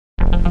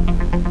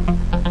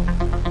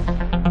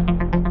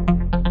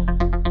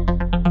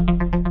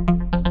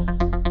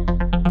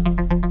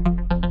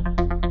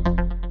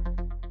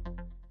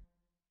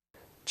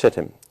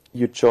Chetan,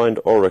 you joined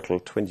Oracle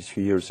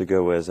 22 years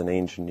ago as an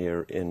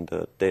engineer in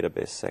the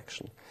database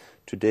section.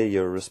 Today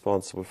you're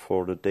responsible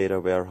for the data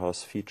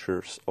warehouse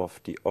features of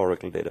the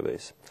Oracle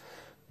database.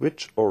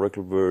 Which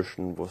Oracle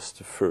version was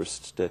the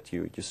first that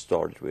you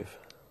started with?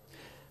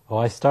 Well,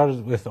 I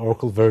started with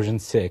Oracle version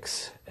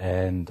 6,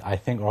 and I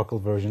think Oracle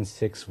version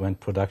 6 went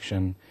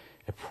production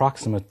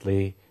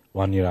approximately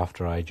 1 year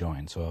after I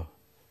joined. So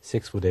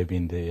 6 would have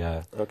been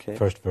the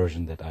first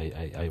version that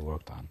I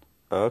worked on.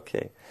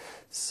 Okay,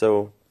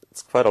 so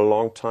it's quite a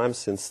long time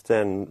since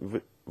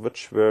then.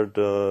 Which were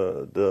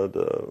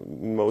the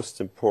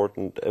most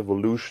important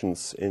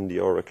evolutions in the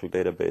Oracle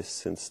database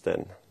since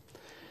then?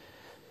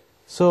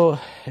 So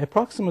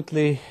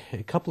approximately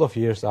a couple of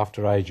years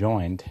after I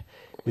joined,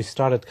 we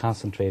started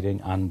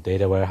concentrating on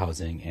data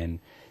warehousing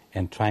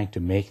and trying to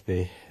make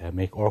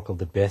Oracle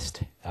the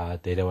best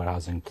data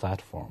warehousing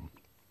platform.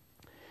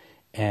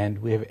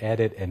 And we have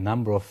added a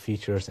number of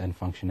features and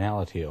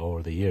functionality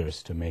over the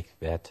years to make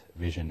that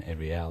vision a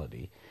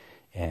reality.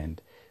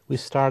 And we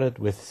started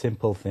with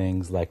simple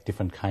things like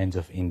different kinds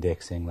of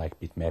indexing, like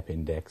bitmap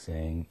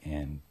indexing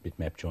and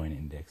bitmap join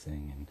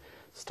indexing and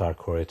star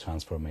query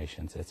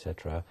transformations,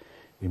 etc.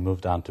 We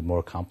moved on to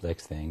more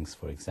complex things,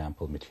 for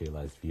example,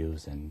 materialized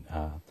views and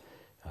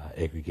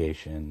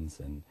aggregations.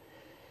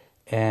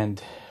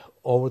 And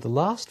over the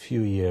last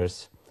few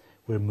years,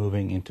 we're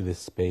moving into this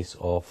space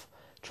of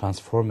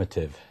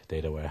transformative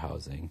data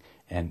warehousing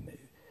and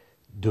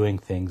doing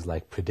things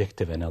like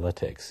predictive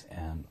analytics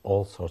and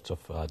all sorts of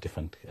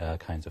different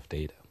kinds of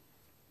data.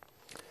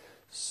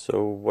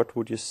 So what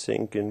would you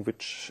think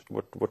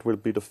what will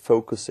be the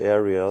focus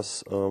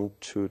areas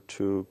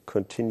to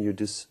continue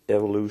this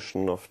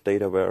evolution of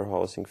data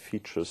warehousing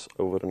features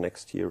over the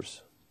next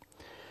years?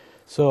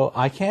 So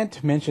I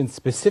can't mention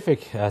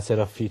specific set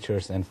of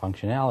features and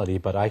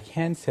functionality, but I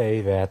can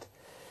say that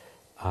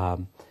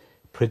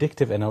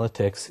predictive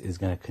analytics is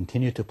going to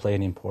continue to play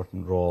an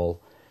important role.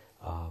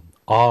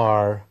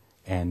 R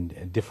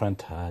and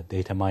different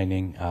data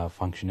mining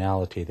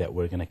functionality that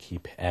we're going to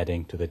keep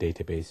adding to the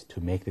database to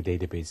make the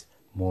database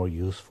more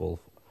useful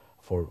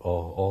for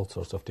all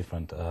sorts of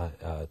different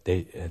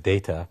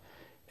data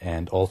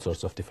and all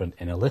sorts of different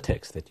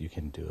analytics that you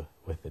can do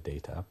with the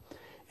data.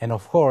 And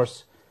of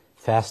course,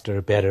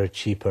 faster, better,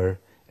 cheaper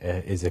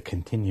is a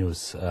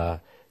continuous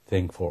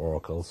thing for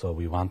Oracle. So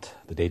we want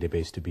the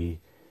database to be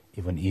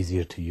even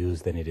easier to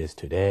use than it is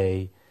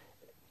today,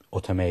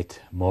 automate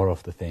more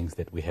of the things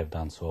that we have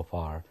done so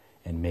far,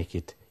 and make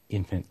it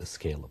infinitely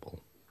scalable.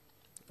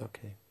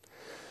 Okay.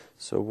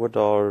 So what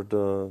are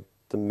the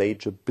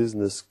major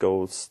business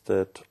goals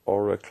that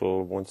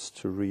Oracle wants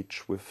to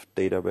reach with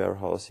data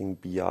warehousing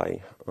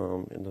BI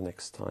in the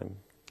next time?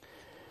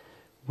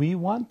 We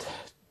want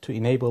to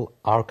enable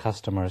our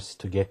customers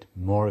to get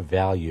more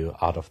value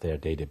out of their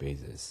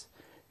databases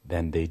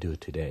than they do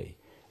today.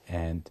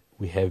 And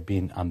we have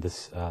been on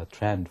this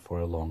trend for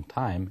a long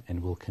time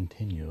and will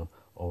continue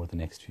over the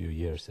next few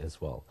years as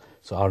well.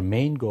 So our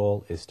main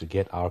goal is to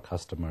get our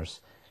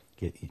customers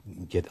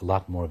get a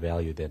lot more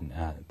value than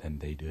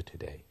they do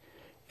today,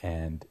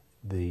 and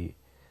the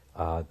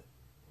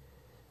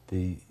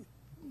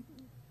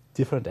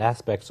different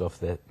aspects of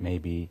that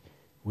maybe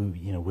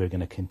we're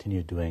going to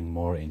continue doing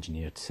more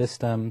engineered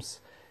systems,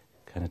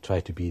 kind of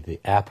try to be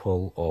the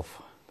Apple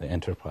of the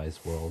enterprise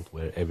world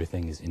where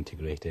everything is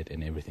integrated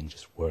and everything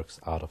just works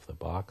out of the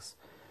box.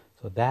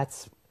 So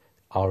that's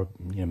our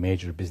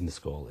major business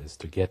goal, is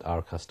to get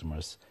our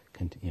customers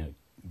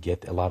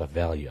get a lot of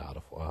value out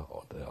of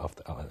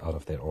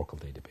their Oracle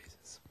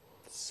databases.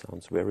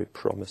 Sounds very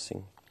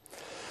promising.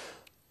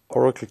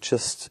 Oracle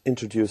just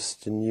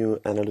introduced the new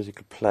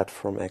analytical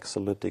platform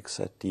Exalytics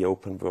at the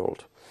Open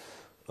World.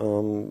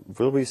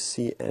 Will we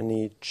see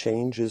any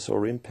changes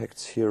or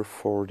impacts here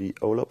for the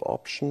OLAP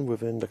option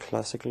within the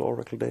classical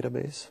Oracle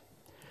database?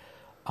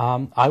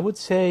 I would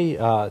say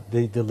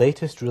the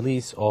latest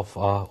release of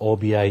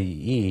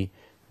OBIEE,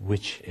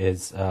 which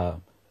is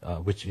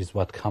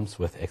what comes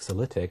with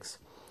Exalytics,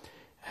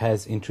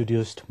 has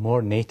introduced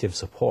more native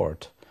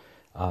support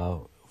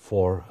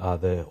for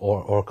the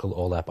Oracle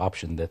OLAP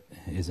option that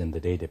is in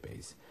the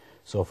database.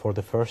 So for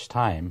the first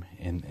time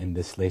in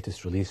this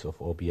latest release of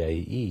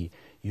OBIEE,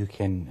 you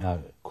can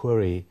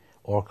query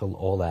Oracle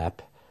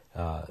OLAP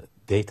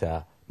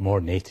data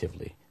more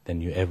natively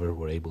than you ever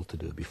were able to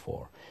do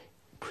before.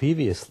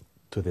 Previous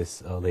to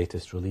this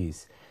latest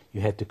release,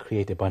 you had to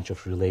create a bunch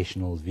of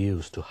relational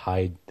views to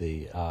hide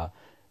the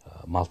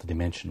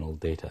multidimensional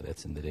data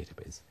that's in the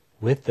database.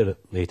 With the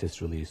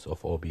latest release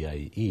of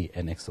OBIEE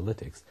and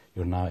Exalytics,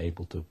 you're now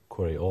able to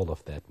query all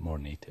of that more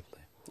natively.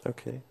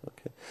 Okay.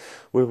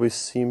 Will we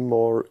see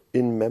more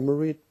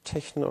in-memory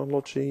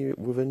technology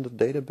within the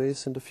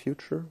database in the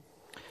future?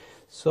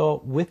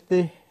 So with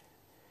the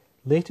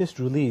latest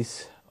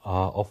release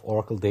of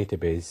Oracle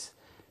database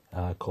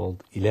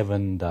called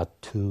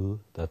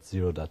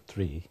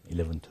 11.2.0.3,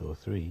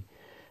 11.203,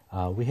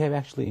 we have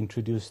actually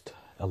introduced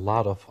a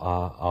lot of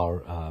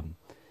our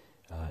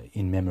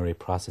in-memory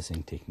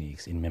processing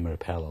techniques, in-memory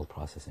parallel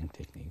processing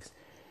techniques.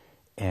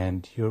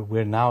 and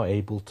we're now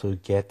able to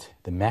get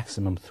the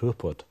maximum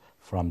throughput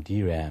from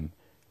DRAM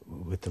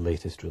with the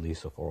latest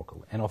release of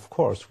Oracle. And of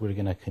course, we're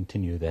going to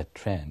continue that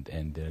trend,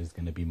 and there's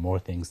going to be more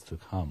things to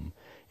come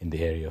in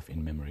the area of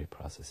in-memory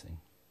processing.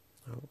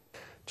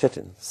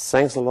 Chetin,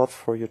 thanks a lot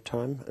for your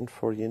time and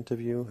for the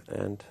interview,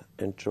 and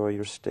enjoy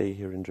your stay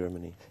here in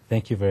Germany.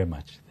 Thank you very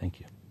much. Thank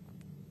you.